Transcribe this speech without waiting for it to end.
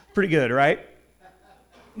Pretty good, right?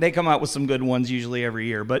 They come out with some good ones usually every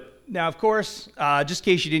year. But now, of course, just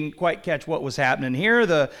in case you didn't quite catch what was happening here,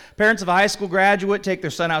 the parents of a high school graduate take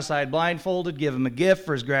their son outside blindfolded, give him a gift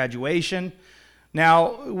for his graduation.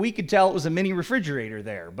 Now, we could tell it was a mini refrigerator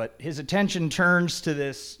there, but his attention turns to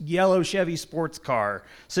this yellow Chevy sports car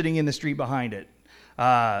sitting in the street behind it.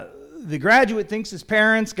 The graduate thinks his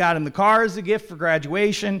parents got him the car as a gift for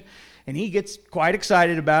graduation, and he gets quite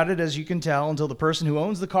excited about it, as you can tell, until the person who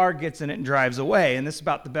owns the car gets in it and drives away. And this is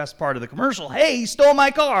about the best part of the commercial. Hey, he stole my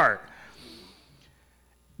car.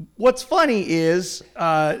 What's funny is,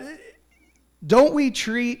 don't we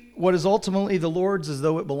treat what is ultimately the Lord's as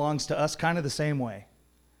though it belongs to us kind of the same way?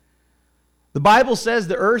 The Bible says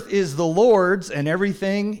the earth is the Lord's and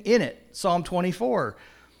everything in it, Psalm 24.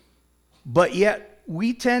 But yet,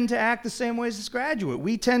 we tend to act the same way as this graduate.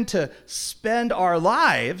 We tend to spend our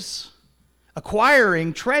lives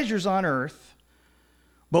acquiring treasures on earth,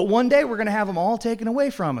 but one day we're going to have them all taken away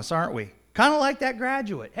from us, aren't we? Kind of like that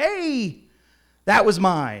graduate. Hey, that was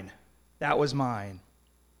mine. That was mine.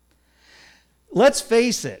 Let's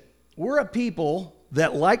face it, we're a people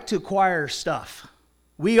that like to acquire stuff.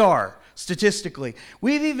 We are, statistically.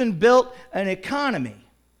 We've even built an economy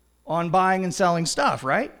on buying and selling stuff,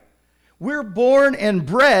 right? We're born and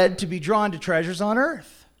bred to be drawn to treasures on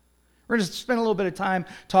earth. We're going to spend a little bit of time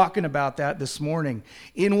talking about that this morning.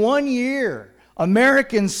 In 1 year,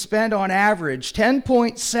 Americans spend on average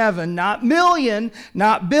 10.7, not million,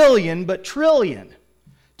 not billion, but trillion.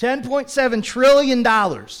 $10.7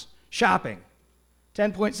 trillion shopping.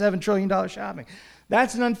 $10.7 trillion shopping.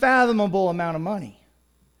 That's an unfathomable amount of money.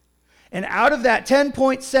 And out of that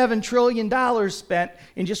 $10.7 trillion spent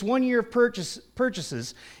in just 1 year of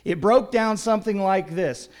purchases, it broke down something like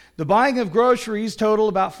this. The buying of groceries totaled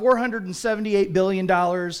about $478 billion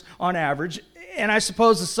on average. And I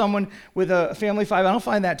suppose as someone with a family of 5, I don't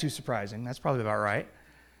find that too surprising. That's probably about right.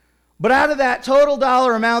 But out of that total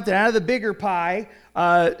dollar amount, and out of the bigger pie,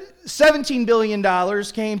 $17 billion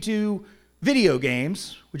came to video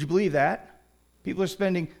games. Would you believe that? People are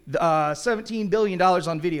spending $17 billion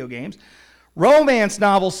on video games. Romance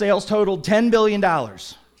novel sales totaled $10 billion.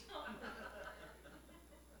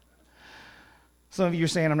 Some of you are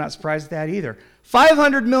saying I'm not surprised at that either.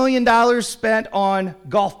 $500 million spent on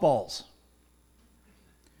golf balls.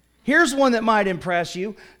 Here's one that might impress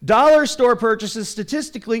you. Dollar store purchases.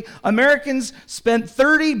 Statistically, Americans spent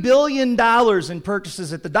 $30 billion in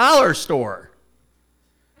purchases at the dollar store.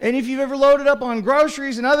 And if you've ever loaded up on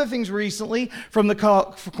groceries and other things recently from the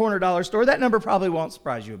corner dollar store, that number probably won't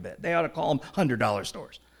surprise you a bit. They ought to call them $100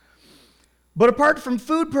 stores. But apart from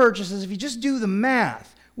food purchases, if you just do the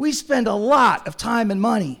math, we spend a lot of time and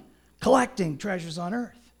money collecting treasures on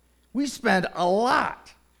earth. We spend a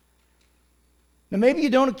lot. Now, maybe you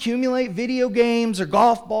don't accumulate video games or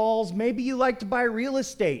golf balls. Maybe you like to buy real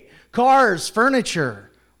estate, cars, furniture,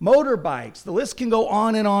 motorbikes. The list can go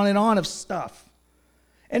on and on and on of stuff.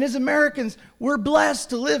 And as Americans, we're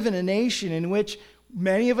blessed to live in a nation in which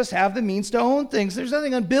many of us have the means to own things. There's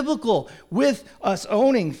nothing unbiblical with us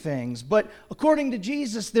owning things. But according to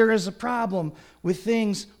Jesus, there is a problem with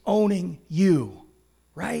things owning you,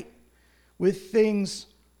 right? With things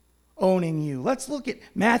owning you. Let's look at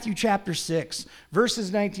Matthew chapter 6,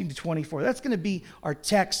 verses 19 to 24. That's going to be our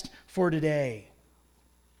text for today.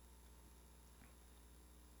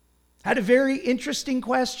 Had a very interesting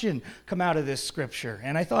question come out of this scripture,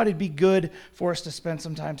 and I thought it'd be good for us to spend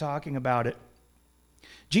some time talking about it.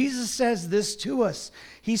 Jesus says this to us.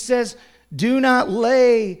 He says, "Do not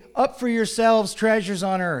lay up for yourselves treasures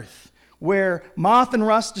on earth, where moth and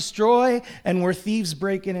rust destroy, and where thieves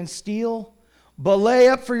break in and steal. But lay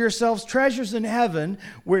up for yourselves treasures in heaven,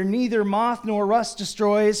 where neither moth nor rust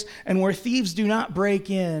destroys, and where thieves do not break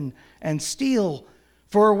in and steal.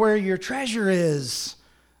 For where your treasure is,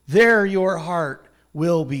 there your heart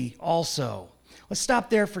will be also." Let's stop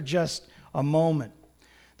there for just a moment.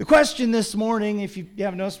 The question this morning, if you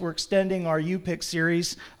haven't noticed, we're extending our You Pick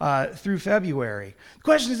series through February. The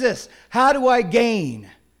question is this: how do I gain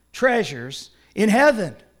treasures in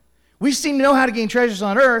heaven? We seem to know how to gain treasures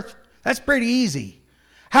on earth. That's pretty easy.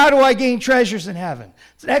 How do I gain treasures in heaven?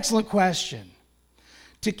 It's an excellent question.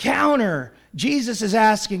 To counter, Jesus is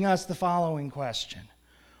asking us the following question: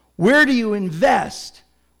 where do you invest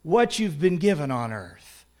what you've been given on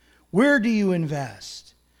earth? Where do you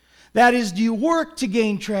invest? That is, do you work to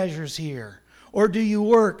gain treasures here, or do you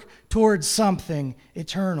work towards something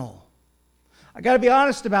eternal? I got to be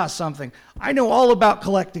honest about something. I know all about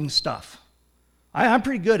collecting stuff. I'm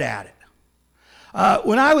pretty good at it.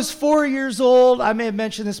 When I was 4 years old, I may have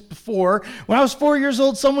mentioned this before, when I was 4 years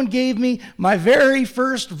old, someone gave me my very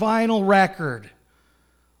first vinyl record.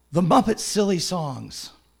 The Muppets Silly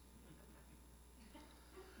Songs.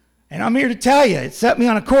 And I'm here to tell you, it set me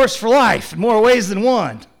on a course for life in more ways than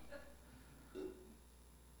one.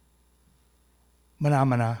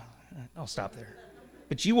 I'll stop there.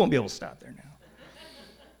 But you won't be able to stop there now.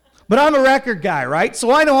 But I'm a record guy, right?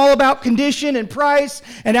 So I know all about condition and price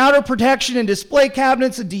and outer protection and display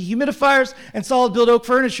cabinets and dehumidifiers and solid build oak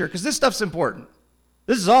furniture, because this stuff's important.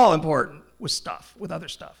 This is all important with other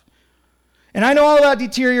stuff. And I know all about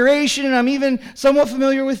deterioration, and I'm even somewhat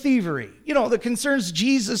familiar with thievery. You know, the concerns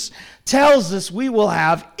Jesus tells us we will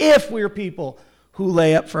have if we're people who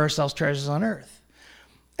lay up for ourselves treasures on earth.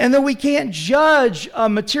 And though we can't judge a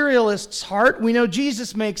materialist's heart, we know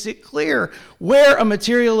Jesus makes it clear where a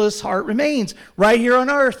materialist's heart remains, right here on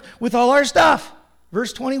earth with all our stuff.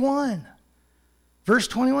 Verse 21. Verse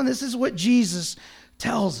 21, this is what Jesus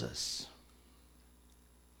tells us.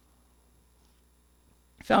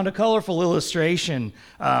 I found a colorful illustration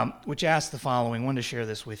which asks the following. I wanted to share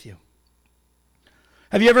this with you.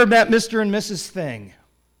 Have you ever met Mr. and Mrs. Thing?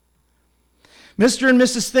 Mr. and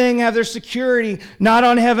Mrs. Thing have their security not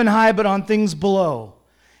on heaven high, but on things below.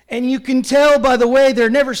 And you can tell by the way they're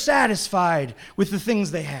never satisfied with the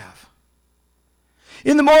things they have.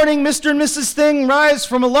 In the morning, Mr. and Mrs. Thing rise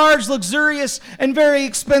from a large, luxurious, and very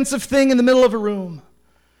expensive thing in the middle of a room.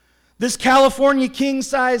 This California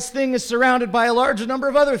king-size thing is surrounded by a large number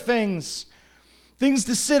of other things. Things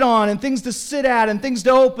to sit on, and things to sit at, and things to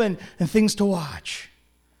open, and things to watch.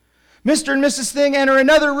 Mr. and Mrs. Thing enter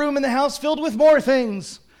another room in the house filled with more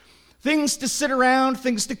things. Things to sit around,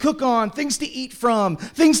 things to cook on, things to eat from,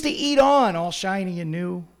 things to eat on, all shiny and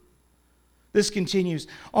new. This continues.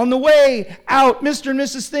 On the way out, Mr. and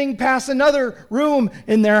Mrs. Thing pass another room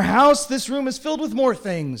in their house. This room is filled with more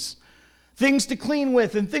things. Things to clean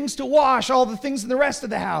with and things to wash, all the things in the rest of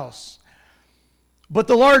the house. But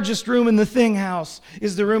the largest room in the Thing house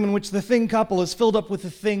is the room in which the Thing couple is filled up with the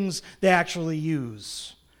things they actually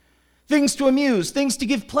use. Things to amuse, things to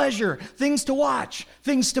give pleasure, things to watch,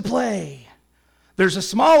 things to play. There's a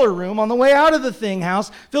smaller room on the way out of the Thing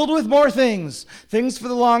house filled with more things. Things for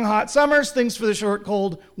the long, hot summers, things for the short,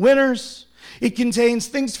 cold winters. It contains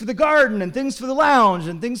things for the garden and things for the lounge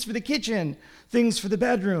and things for the kitchen, things for the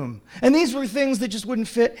bedroom. And these were things that just wouldn't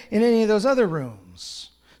fit in any of those other rooms.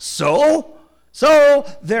 So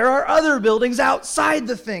there are other buildings outside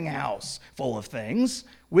the Thing house full of things,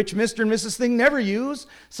 which Mr. and Mrs. Thing never use,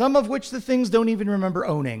 some of which the Things don't even remember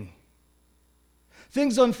owning.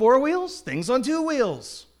 Things on 4 wheels, things on 2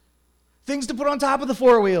 wheels. Things to put on top of the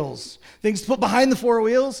 4 wheels. Things to put behind the 4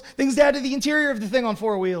 wheels. Things to add to the interior of the thing on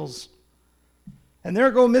 4 wheels. And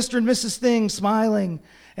there go Mr. and Mrs. Thing smiling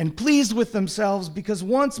and pleased with themselves because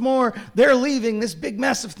once more they're leaving this big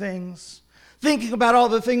mess of things, thinking about all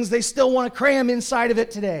the things they still want to cram inside of it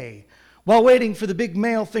today, while waiting for the big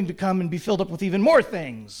mail thing to come and be filled up with even more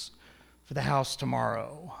things for the house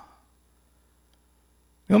tomorrow.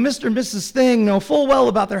 You know, Mr. and Mrs. Thing know full well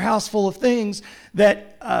about their house full of things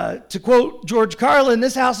that, to quote George Carlin,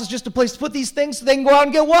 this house is just a place to put these things so they can go out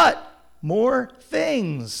and get what? More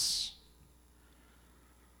things.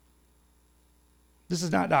 This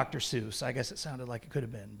is not Dr. Seuss. I guess it sounded like it could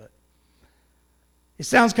have been, but it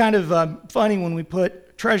sounds kind of funny when we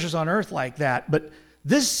put treasures on earth like that, but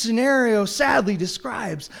this scenario sadly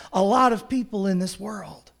describes a lot of people in this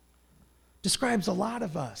world, describes a lot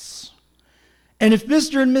of us. And if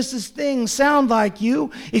Mr. and Mrs. Thing sound like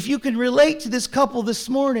you, if you can relate to this couple this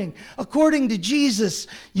morning, according to Jesus,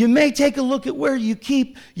 you may take a look at where you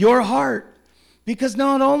keep your heart. Because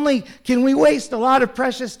not only can we waste a lot of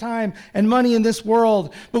precious time and money in this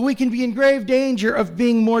world, but we can be in grave danger of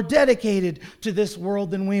being more dedicated to this world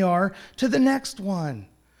than we are to the next one.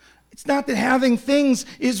 It's not that having things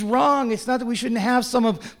is wrong. It's not that we shouldn't have some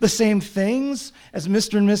of the same things as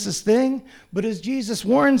Mr. and Mrs. Thing, but as Jesus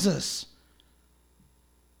warns us,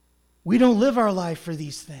 we don't live our life for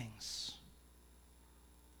these things.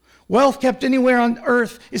 Wealth kept anywhere on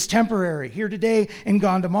earth is temporary, here today and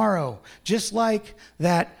gone tomorrow, just like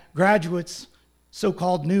that graduate's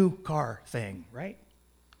so-called new car thing, right?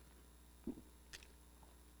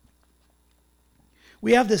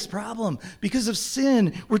 We have this problem. Because of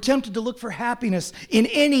sin, we're tempted to look for happiness in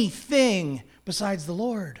anything besides the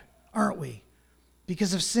Lord, aren't we?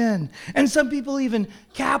 Because of sin. And some people even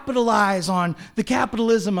capitalize on the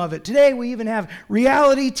capitalism of it. Today, we even have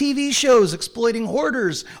reality TV shows exploiting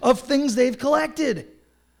hoarders of things they've collected.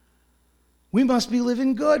 We must be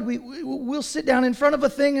living good. We'll sit down in front of a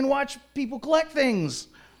thing and watch people collect things.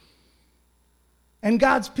 And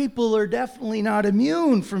God's people are definitely not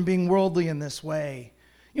immune from being worldly in this way.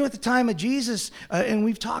 You know, at the time of Jesus, and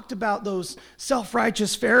we've talked about those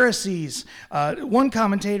self-righteous Pharisees, one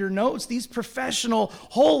commentator notes these professional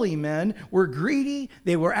holy men were greedy,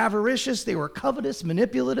 they were avaricious, they were covetous,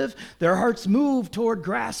 manipulative, their hearts moved toward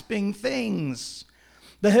grasping things.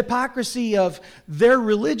 The hypocrisy of their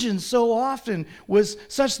religion so often was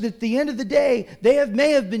such that at the end of the day, they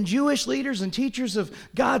may have been Jewish leaders and teachers of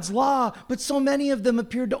God's law, but so many of them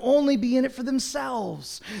appeared to only be in it for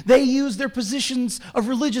themselves. They used their positions of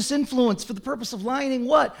religious influence for the purpose of lining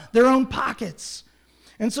what? Their own pockets.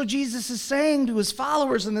 And so Jesus is saying to his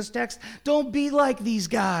followers in this text, don't be like these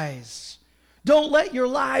guys. Don't let your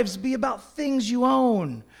lives be about things you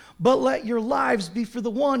own, but let your lives be for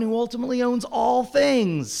the one who ultimately owns all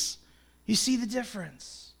things. You see the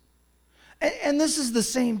difference? And this is the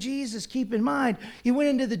same Jesus, keep in mind. He went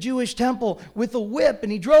into the Jewish temple with a whip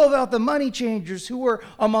and he drove out the money changers who were,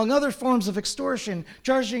 among other forms of extortion,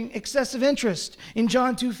 charging excessive interest in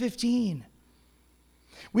John 2:15.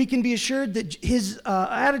 We can be assured that his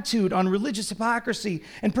attitude on religious hypocrisy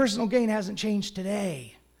and personal gain hasn't changed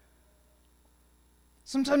today.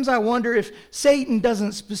 Sometimes I wonder if Satan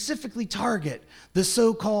doesn't specifically target the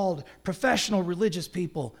so-called professional religious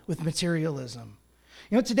people with materialism.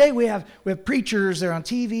 You know, today we have preachers, they're on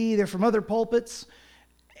TV, they're from other pulpits.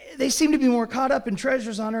 They seem to be more caught up in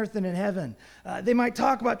treasures on earth than in heaven. They might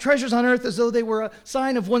talk about treasures on earth as though they were a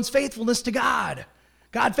sign of one's faithfulness to God.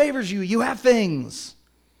 God favors you, you have things.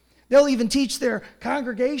 They'll even teach their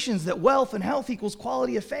congregations that wealth and health equals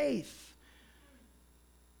quality of faith.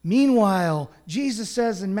 Meanwhile, Jesus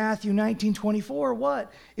says in Matthew 19:24,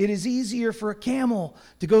 what? It is easier for a camel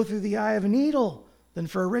to go through the eye of a needle than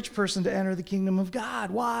for a rich person to enter the kingdom of God.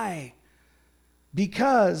 Why?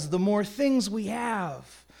 Because the more things we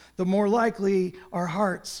have, the more likely our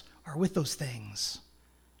hearts are with those things,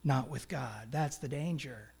 not with God. That's the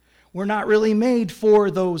danger. We're not really made for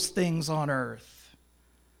those things on earth.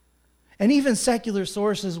 And even secular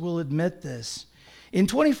sources will admit this. In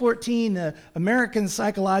 2014, the American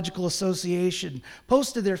Psychological Association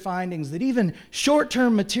posted their findings that even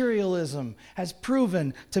short-term materialism has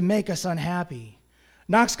proven to make us unhappy.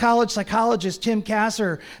 Knox College psychologist Tim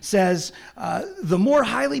Kasser says, the more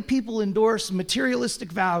highly people endorse materialistic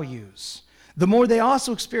values, the more they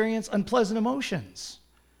also experience unpleasant emotions.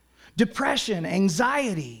 Depression,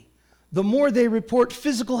 anxiety, the more they report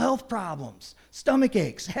physical health problems, stomach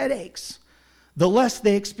aches, headaches, the less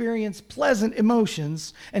they experience pleasant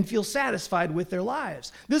emotions and feel satisfied with their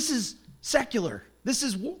lives. This is secular. This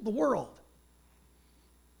is the world.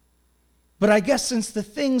 But I guess since the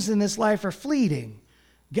things in this life are fleeting,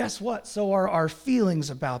 guess what? So are our feelings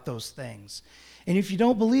about those things. And if you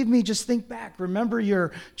don't believe me, just think back. Remember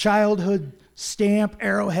your childhood stamp,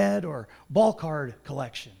 arrowhead, or ball card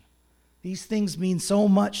collection. These things mean so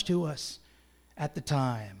much to us at the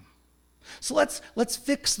time. So let's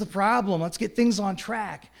fix the problem. Let's get things on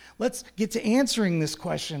track. Let's get to answering this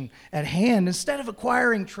question at hand. Instead of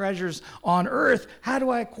acquiring treasures on earth, how do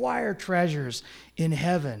I acquire treasures in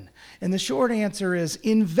heaven? And the short answer is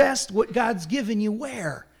invest what God's given you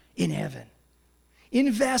where? In heaven.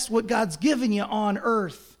 Invest what God's given you on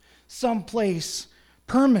earth, someplace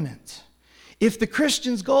permanent. If the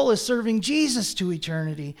Christian's goal is serving Jesus to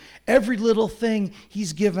eternity, every little thing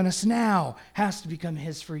he's given us now has to become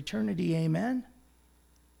his for eternity. Amen?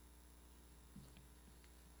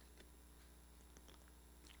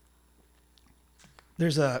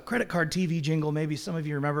 There's a credit card TV jingle, maybe some of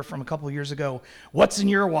you remember from a couple years ago. What's in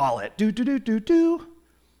your wallet? Do, do, do, do, do.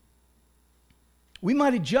 We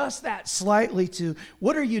might adjust that slightly to,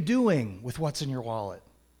 what are you doing with what's in your wallet?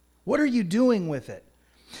 What are you doing with it?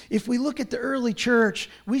 If we look at the early church,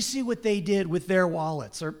 we see what they did with their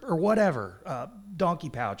wallets or whatever, donkey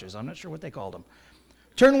pouches. I'm not sure what they called them.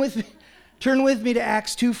 Turn with me to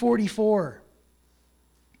Acts 2:44.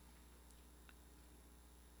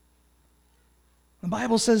 The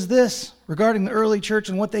Bible says this regarding the early church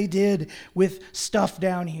and what they did with stuff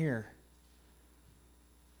down here.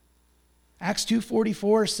 Acts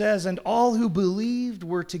 2:44 says, and all who believed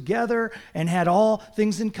were together and had all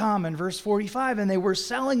things in common. Verse 45, and they were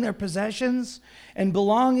selling their possessions and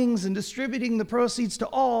belongings and distributing the proceeds to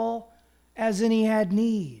all as any had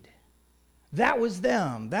need. That was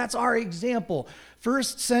them. That's our example.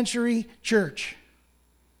 First century church.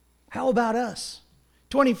 How about us?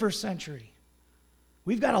 21st century.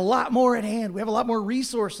 We've got a lot more at hand. We have a lot more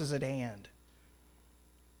resources at hand.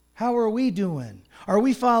 How are we doing? Are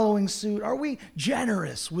we following suit? Are we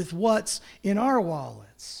generous with what's in our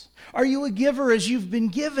wallets? Are you a giver as you've been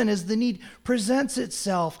given as the need presents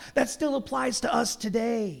itself? That still applies to us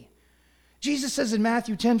today. Jesus says in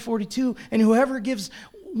Matthew 10:42, and whoever gives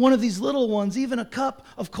one of these little ones even a cup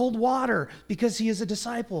of cold water because he is a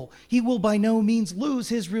disciple, he will by no means lose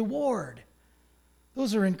his reward.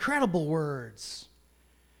 Those are incredible words,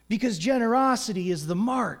 because generosity is the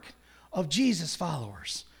mark of Jesus'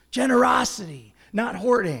 followers. Generosity, not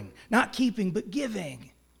hoarding, not keeping, but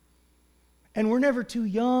giving. And we're never too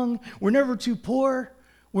young, we're never too poor,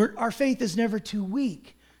 our faith is never too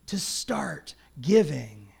weak to start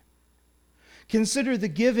giving. Consider the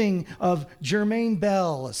giving of Jermaine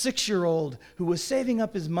Bell, a 6-year-old who was saving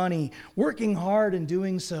up his money, working hard and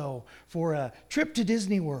doing so for a trip to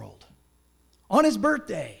Disney World on his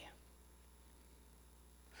birthday.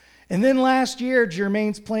 And then last year,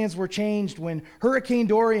 Jermaine's plans were changed when Hurricane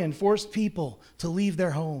Dorian forced people to leave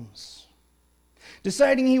their homes.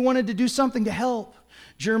 Deciding he wanted to do something to help,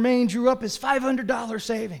 Jermaine drew up his $500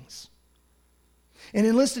 savings and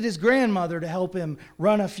enlisted his grandmother to help him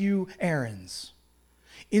run a few errands.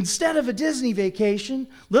 Instead of a Disney vacation,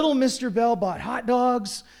 little Mr. Bell bought hot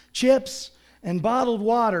dogs, chips, and bottled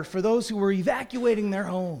water for those who were evacuating their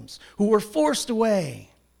homes, who were forced away.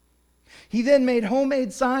 He then made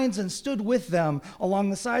homemade signs and stood with them along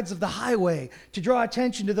the sides of the highway to draw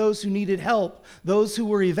attention to those who needed help, those who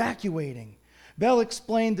were evacuating. Bell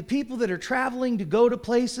explained, the people that are traveling to go to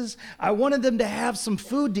places, I wanted them to have some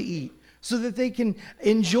food to eat so that they can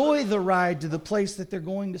enjoy the ride to the place that they're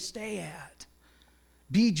going to stay at.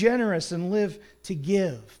 Be generous and live to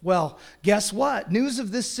give. Well, guess what? News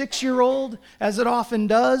of this 6-year-old, as it often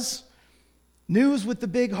does, news with the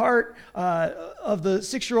big heart of the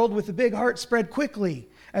 6-year-old with the big heart spread quickly,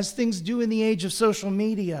 as things do in the age of social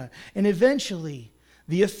media. And eventually,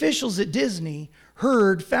 the officials at Disney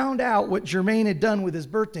found out what Jermaine had done with his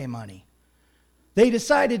birthday money. They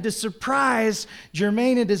decided to surprise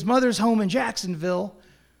Jermaine at his mother's home in Jacksonville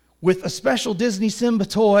with a special Disney Simba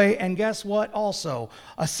toy, and guess what? Also,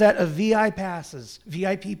 a set of VIP passes,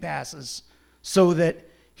 so that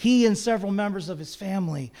he and several members of his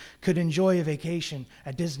family could enjoy a vacation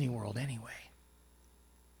at Disney World anyway.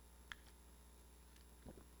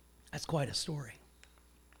 That's quite a story.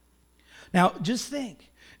 Now, just think.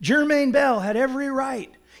 Jermaine Bell had every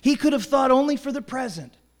right. He could have thought only for the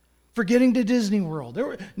present, for getting to Disney World. There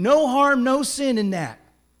was no harm, no sin in that.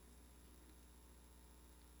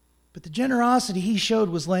 But the generosity he showed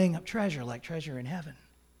was laying up treasure, like treasure in heaven.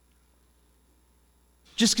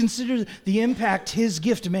 Just consider the impact his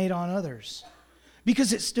gift made on others,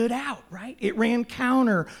 because it stood out, right? It ran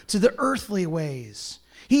counter to the earthly ways.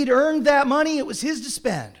 He'd earned that money. It was his to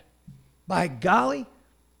spend. By golly.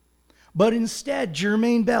 But instead,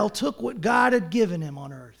 Jermaine Bell took what God had given him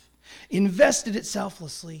on earth, invested it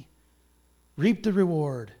selflessly, reaped the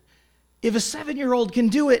reward. If a 7-year-old can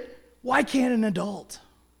do it, why can't an adult?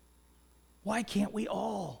 Why can't we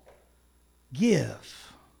all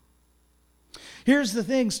give? Here's the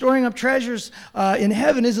thing, storing up treasures in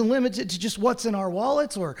heaven isn't limited to just what's in our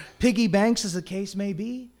wallets or piggy banks, as the case may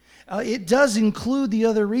be. It does include the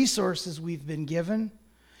other resources we've been given.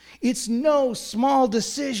 It's no small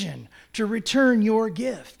decision to return your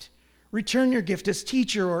gift. Return your gift as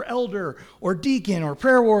teacher or elder or deacon or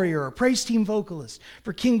prayer warrior or praise team vocalist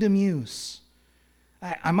for kingdom use.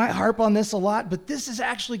 I might harp on this a lot, but this is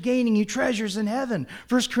actually gaining you treasures in heaven.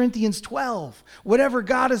 1 Corinthians 12. Whatever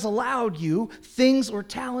God has allowed you, things or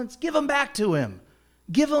talents, give them back to him.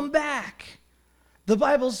 Give them back. The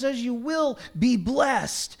Bible says you will be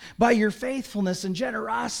blessed by your faithfulness and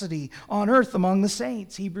generosity on earth among the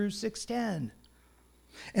saints. Hebrews 6:10.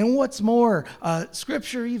 And what's more,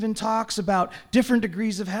 Scripture even talks about different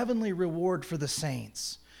degrees of heavenly reward for the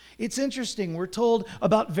saints. It's interesting. We're told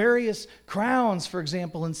about various crowns, for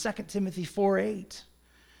example, in 2 Timothy 4:8.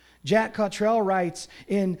 Jack Cottrell writes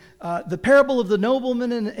in the parable of the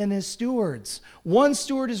nobleman and his stewards, one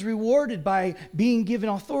steward is rewarded by being given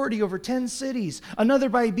authority over 10 cities, another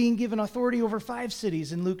by being given authority over 5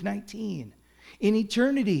 cities in Luke 19. In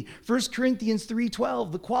eternity, 1 Corinthians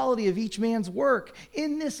 3:12, the quality of each man's work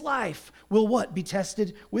in this life will what? Be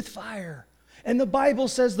tested with fire. And the Bible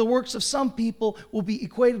says the works of some people will be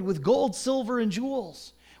equated with gold, silver, and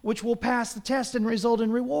jewels, which will pass the test and result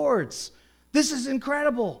in rewards. This is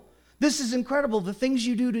incredible. This is incredible. The things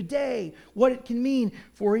you do today, what it can mean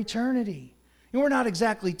for eternity. And we're not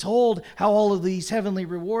exactly told how all of these heavenly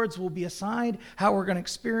rewards will be assigned, how we're going to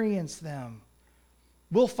experience them.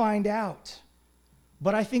 We'll find out.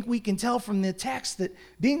 But I think we can tell from the text that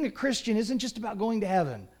being a Christian isn't just about going to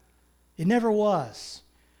heaven. It never was.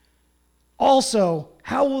 Also,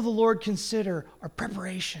 how will the Lord consider our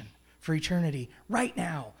preparation for eternity right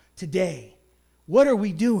now, today? What are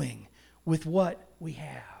we doing with what we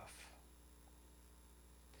have?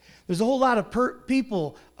 There's a whole lot of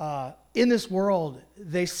people in this world,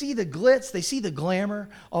 they see the glitz, they see the glamour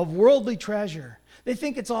of worldly treasure. They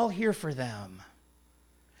think it's all here for them.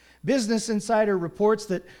 Business Insider reports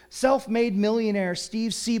that self-made millionaire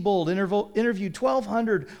Steve Siebold interviewed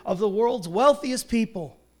 1,200 of the world's wealthiest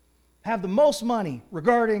people, have the most money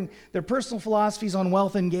regarding their personal philosophies on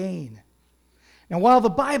wealth and gain. Now, while the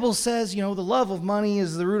Bible says, the love of money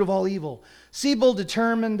is the root of all evil, Siebold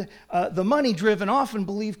determined the money-driven often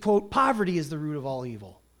believe, quote, poverty is the root of all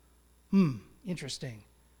evil. Interesting.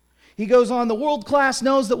 He goes on, the world class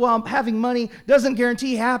knows that while having money doesn't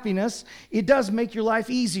guarantee happiness, it does make your life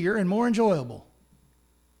easier and more enjoyable.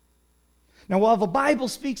 Now, while the Bible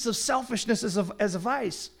speaks of selfishness as a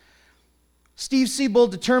vice, Steve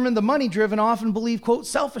Siebold determined the money-driven often believe, quote,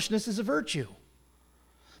 selfishness is a virtue.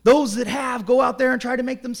 Those that have go out there and try to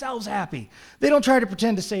make themselves happy. They don't try to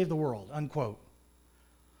pretend to save the world, unquote.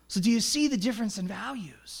 So do you see the difference in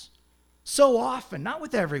values? So often, not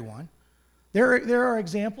with everyone. There are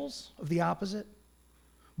examples of the opposite.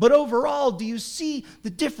 But overall, do you see the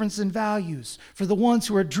difference in values for the ones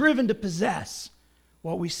who are driven to possess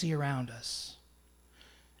what we see around us?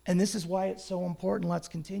 And this is why it's so important. Let's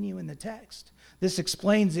continue in the text. This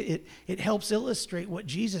explains it. It helps illustrate what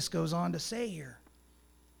Jesus goes on to say here.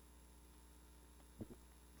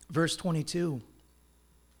 Verse 22.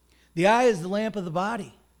 The eye is the lamp of the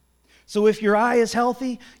body. So if your eye is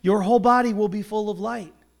healthy, your whole body will be full of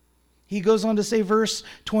light. He goes on to say, verse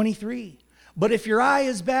 23, but if your eye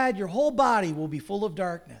is bad, your whole body will be full of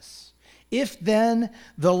darkness. If then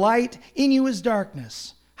the light in you is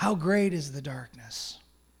darkness, how great is the darkness?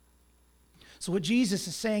 So what Jesus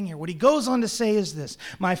is saying here, what he goes on to say is this: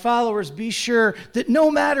 my followers, be sure that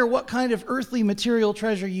no matter what kind of earthly material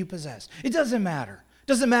treasure you possess, it doesn't matter. It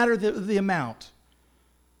doesn't matter the amount.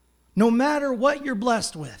 No matter what you're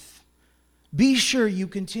blessed with, be sure you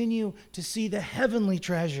continue to see the heavenly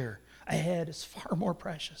treasure ahead is far more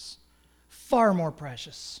precious. Far more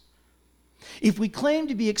precious. If we claim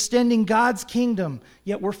to be extending God's kingdom,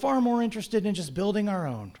 yet we're far more interested in just building our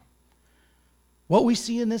own, what we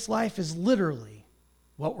see in this life is literally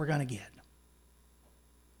what we're going to get.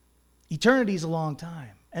 Eternity is a long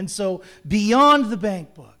time. And so beyond the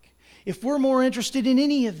bank book, if we're more interested in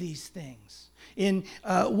any of these things, in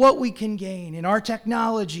what we can gain, in our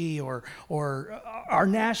technology or our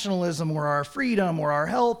nationalism or our freedom or our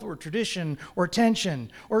health or tradition or tension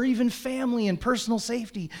or even family and personal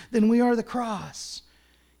safety, then we are the cross.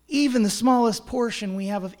 Even the smallest portion we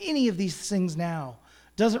have of any of these things now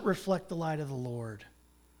doesn't reflect the light of the Lord.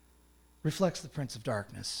 Reflects the Prince of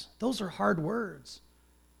Darkness. Those are hard words.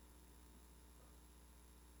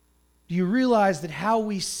 Do you realize that how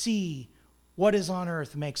we see what is on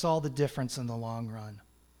earth makes all the difference in the long run?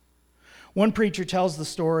 One preacher tells the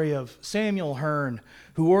story of Samuel Hearne,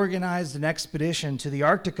 who organized an expedition to the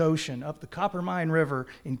Arctic Ocean up the Coppermine River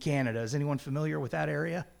in Canada. Is anyone familiar with that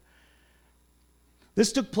area?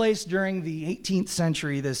 This took place during the 18th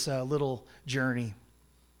century, this little journey.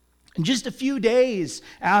 And just a few days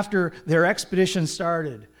after their expedition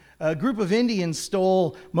started, a group of Indians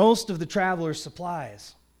stole most of the travelers'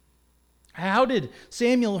 supplies. How did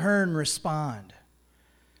Samuel Hearne respond?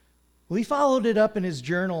 Well, he followed it up in his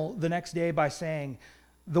journal the next day by saying,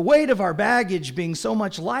 the weight of our baggage being so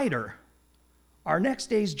much lighter, our next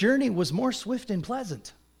day's journey was more swift and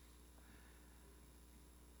pleasant.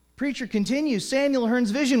 Preacher continues, Samuel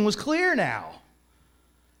Hearne's vision was clear now.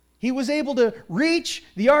 He was able to reach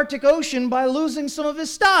the Arctic Ocean by losing some of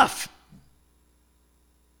his stuff.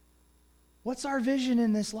 What's our vision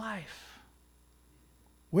in this life?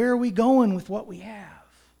 Where are we going with what we have?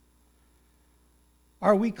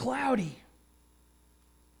 Are we cloudy?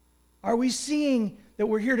 Are we seeing that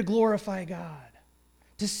we're here to glorify God?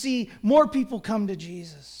 To see more people come to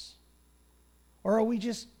Jesus? Or are we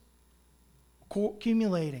just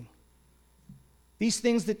accumulating these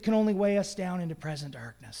things that can only weigh us down into present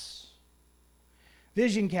darkness?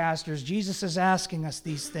 Vision casters, Jesus is asking us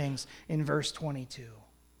these things in verse 22.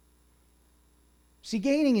 See,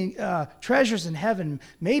 gaining treasures in heaven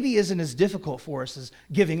maybe isn't as difficult for us as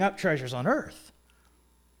giving up treasures on earth.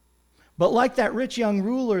 But like that rich young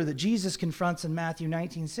ruler that Jesus confronts in Matthew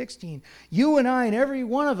 19:16, you and I and every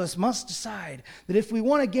one of us must decide that if we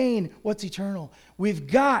want to gain what's eternal, we've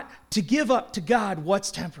got to give up to God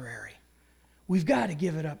what's temporary. We've got to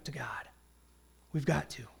give it up to God. We've got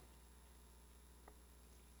to.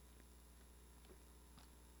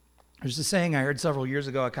 There's a saying I heard several years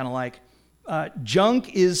ago I kind of like.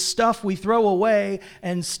 Junk is stuff we throw away,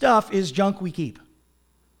 and stuff is junk we keep.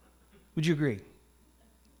 Would you agree?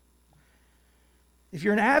 If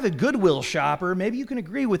you're an avid Goodwill shopper, maybe you can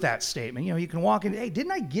agree with that statement. You can walk in, hey,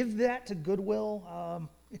 didn't I give that to Goodwill?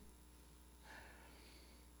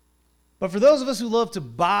 But for those of us who love to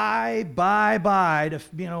buy,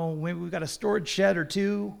 we've got a storage shed or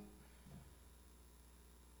two.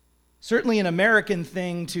 Certainly an American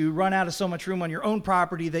thing to run out of so much room on your own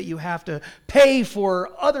property that you have to pay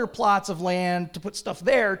for other plots of land to put stuff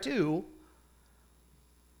there too.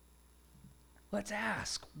 Let's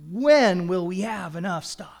ask, when will we have enough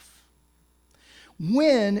stuff?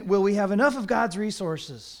 When will we have enough of God's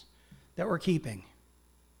resources that we're keeping?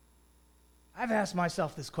 I've asked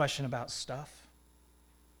myself this question about stuff.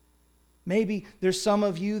 Maybe there's some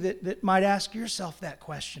of you that might ask yourself that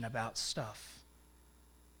question about stuff.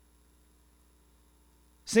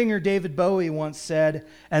 Singer David Bowie once said,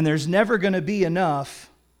 and there's never going to be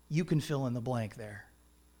enough, you can fill in the blank there.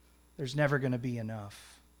 There's never going to be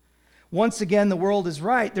enough. Once again, the world is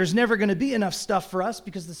right. There's never going to be enough stuff for us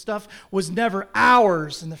because the stuff was never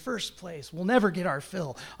ours in the first place. We'll never get our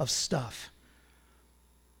fill of stuff.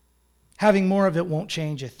 Having more of it won't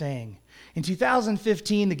change a thing. In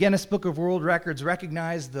 2015, the Guinness Book of World Records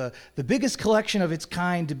recognized the biggest collection of its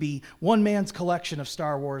kind to be one man's collection of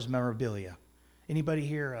Star Wars memorabilia. Anybody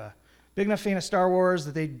here a big enough fan of Star Wars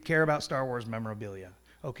that they care about Star Wars memorabilia?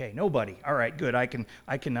 Okay, nobody. All right, good. I can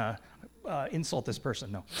insult this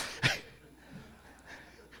person. No.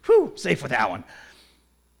 Whew, safe with that one.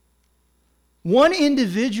 One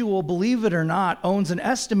individual, believe it or not, owns an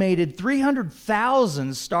estimated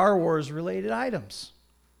 300,000 Star Wars-related items.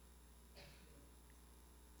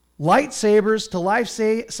 Lightsabers to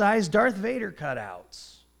life-size Darth Vader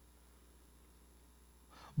cutouts.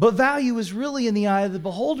 But value is really in the eye of the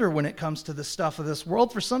beholder when it comes to the stuff of this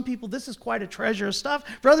world. For some people, this is quite a treasure of stuff.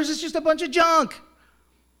 For others, it's just a bunch of junk.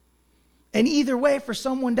 And either way, for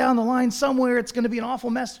someone down the line somewhere, it's going to be an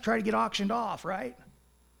awful mess to try to get auctioned off, right?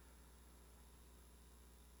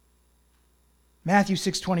 Matthew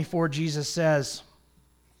 6:24, Jesus says,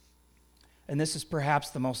 and this is perhaps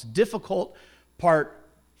the most difficult part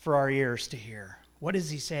for our ears to hear. What does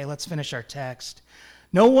he say? Let's finish our text.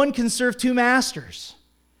 No one can serve two masters.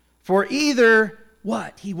 For either,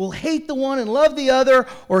 what? He will hate the one and love the other,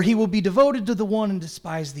 or he will be devoted to the one and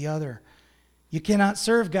despise the other. You cannot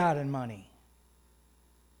serve God and money.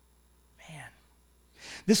 Man.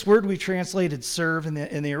 This word we translated serve in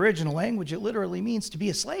the original language, it literally means to be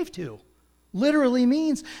a slave to. Literally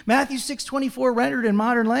means. Matthew 6:24 rendered in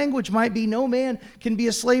modern language might be no man can be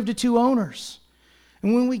a slave to two owners.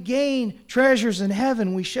 And when we gain treasures in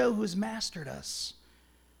heaven, we show who has mastered us.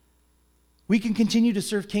 We can continue to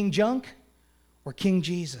serve King Junk or King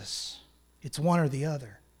Jesus. It's one or the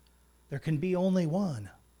other. There can be only one.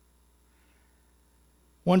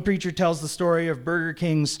 One preacher tells the story of Burger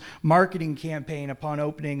King's marketing campaign upon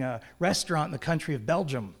opening a restaurant in the country of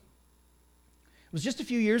Belgium. It was just a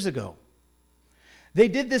few years ago. They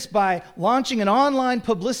did this by launching an online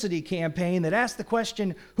publicity campaign that asked the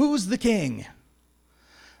question, who's the king?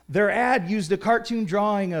 Their ad used a cartoon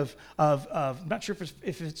drawing of I'm not sure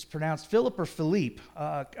if it's pronounced Philip or Philippe.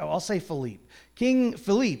 I'll say Philippe. King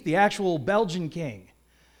Philippe, the actual Belgian king.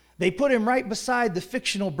 They put him right beside the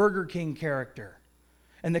fictional Burger King character.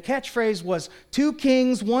 And the catchphrase was, 2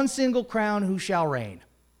 kings, 1 single crown, who shall reign?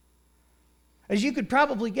 As you could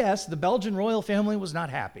probably guess, the Belgian royal family was not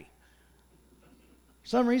happy. For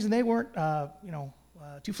some reason, they weren't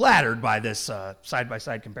too flattered by this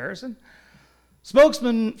side-by-side comparison.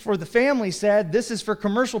 Spokesman for the family said, this is for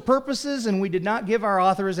commercial purposes and we did not give our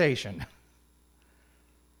authorization.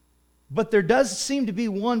 But there does seem to be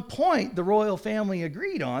one point the royal family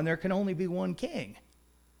agreed on. There can only be one king.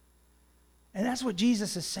 And that's what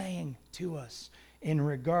Jesus is saying to us in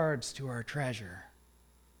regards to our treasure.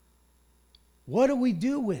 What do we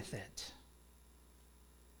do with it?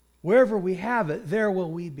 Wherever we have it, there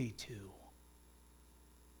will we be too.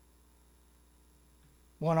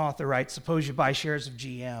 One author writes, suppose you buy shares of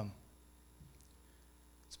GM.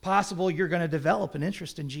 It's possible you're going to develop an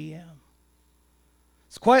interest in GM.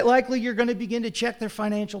 It's quite likely you're going to begin to check their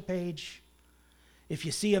financial page. If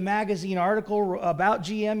you see a magazine article about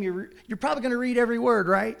GM, you're probably going to read every word,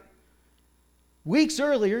 right? Weeks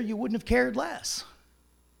earlier, you wouldn't have cared less.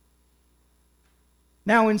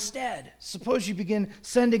 Now instead, suppose you begin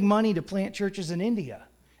sending money to plant churches in India,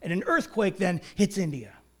 and an earthquake then hits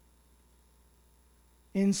India.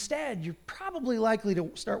 Instead, you're probably likely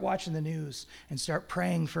to start watching the news and start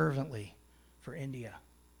praying fervently for India.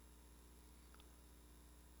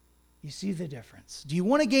 You see the difference. Do you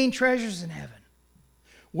want to gain treasures in heaven?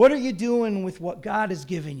 What are you doing with what God has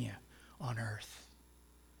given you on earth?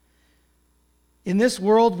 In this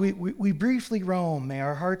world, we briefly roam. May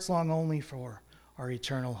our hearts long only for our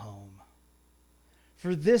eternal home.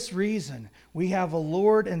 For this reason, we have a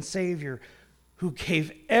Lord and Savior who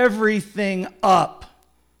gave everything up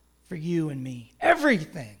for you and me.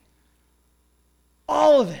 Everything.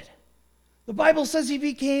 All of it. The Bible says he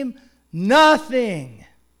became nothing.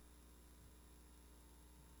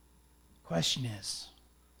 Question is,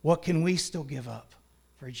 what can we still give up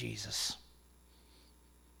for Jesus?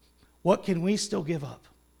 What can we still give up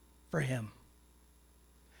for him?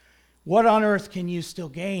 What on earth can you still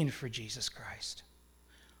gain for Jesus Christ?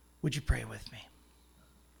 Would you pray with me?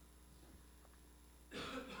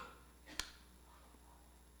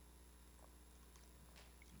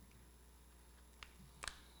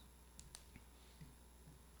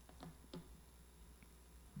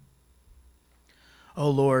 Oh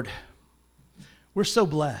Lord, we're so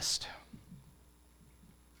blessed.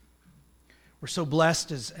 We're so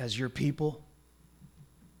blessed as your people.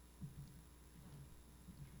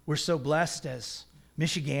 We're so blessed as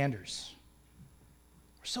Michiganders.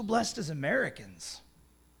 We're so blessed as Americans.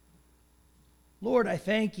 Lord, I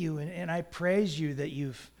thank you and I praise you that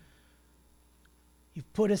you've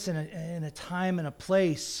put us in a time and a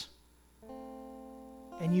place,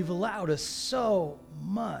 and you've allowed us so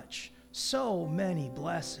much, so many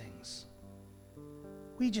blessings.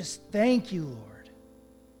 We just thank you, Lord.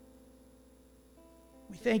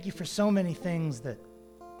 We thank you for so many things that,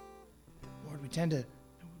 Lord, we tend to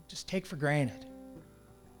just take for granted.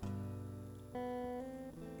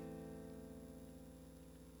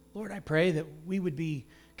 Lord, I pray that we would be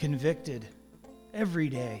convicted every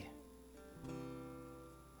day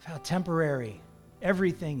of how temporary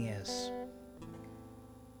everything is,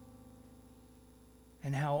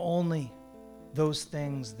 and how only those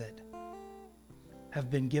things that have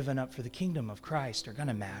been given up for the kingdom of Christ are going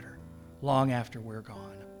to matter long after we're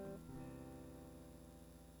gone.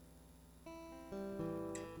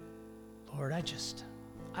 Lord,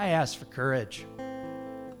 I ask for courage.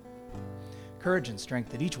 Courage and strength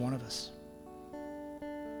that each one of us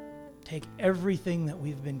take everything that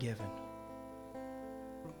we've been given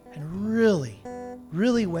and really,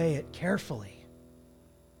 really weigh it carefully.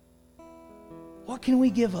 What can we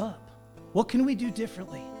give up? What can we do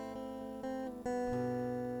differently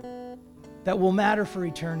that will matter for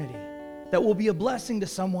eternity, that will be a blessing to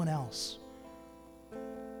someone else?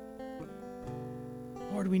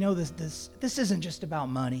 Lord, we know this isn't just about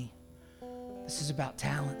money. This is about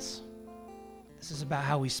talents. This is about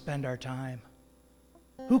how we spend our time.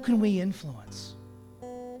 Who can we influence?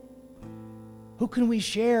 Who can we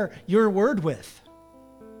share your word with?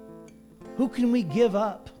 Who can we give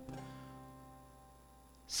up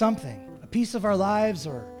something, a piece of our lives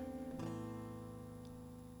or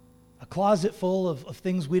a closet full of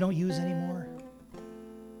things we don't use anymore?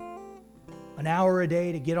 An hour a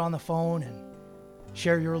day to get on the phone and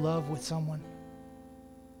share your love with someone?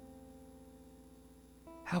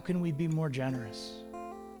 How can we be more generous?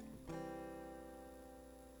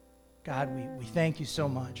 God, we thank you so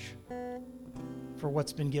much for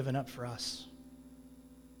what's been given up for us.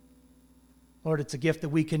 Lord, it's a gift that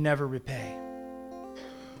we can never repay.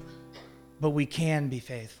 But we can be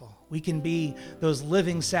faithful. We can be those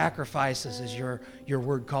living sacrifices as your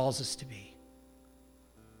word calls us to be.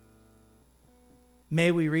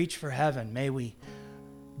 May we reach for heaven. May we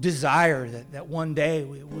desire that one day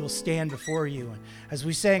we'll stand before you. And as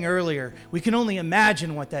we sang earlier, we can only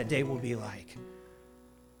imagine what that day will be like.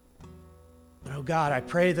 But oh God, I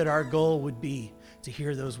pray that our goal would be to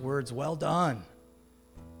hear those words, "Well done,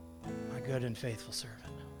 my good and faithful servant."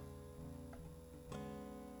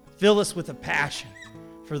 Fill us with a passion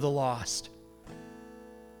for the lost.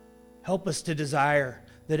 Help us to desire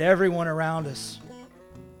that everyone around us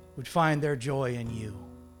would find their joy in you.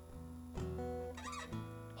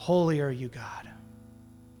 Holy are you, God.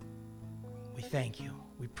 We thank you.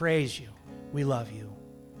 We praise you. We love you.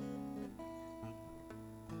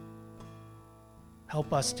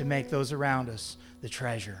 Help us to make those around us the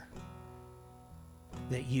treasure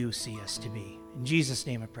that you see us to be. In Jesus'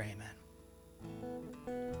 name I pray, amen.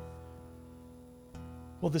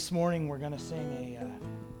 Well, this morning we're going to sing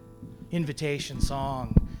a invitation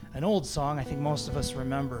song, an old song I think most of us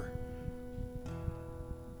remember.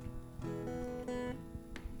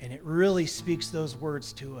 And it really speaks those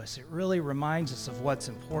words to us. It really reminds us of what's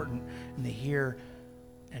important in the here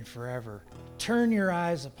and forever. Turn your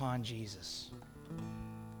eyes upon Jesus.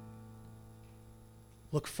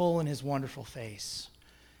 Look full in his wonderful face,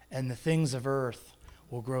 and the things of earth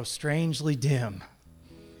will grow strangely dim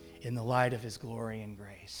in the light of his glory and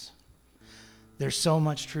grace. There's so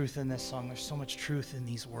much truth in this song. There's so much truth in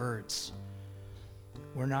these words.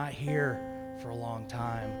 We're not here for a long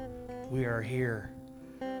time. We are here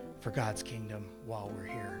for God's kingdom while we're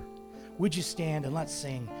here. Would you stand and let's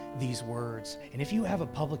sing these words? And if you have a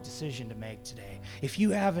public decision to make today, if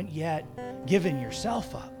you haven't yet given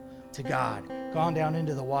yourself up to God, gone down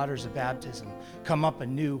into the waters of baptism, come up a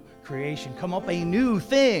new creation, come up a new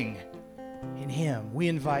thing in Him, we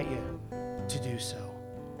invite you to do so.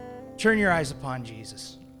 Turn your eyes upon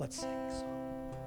Jesus. Let's sing.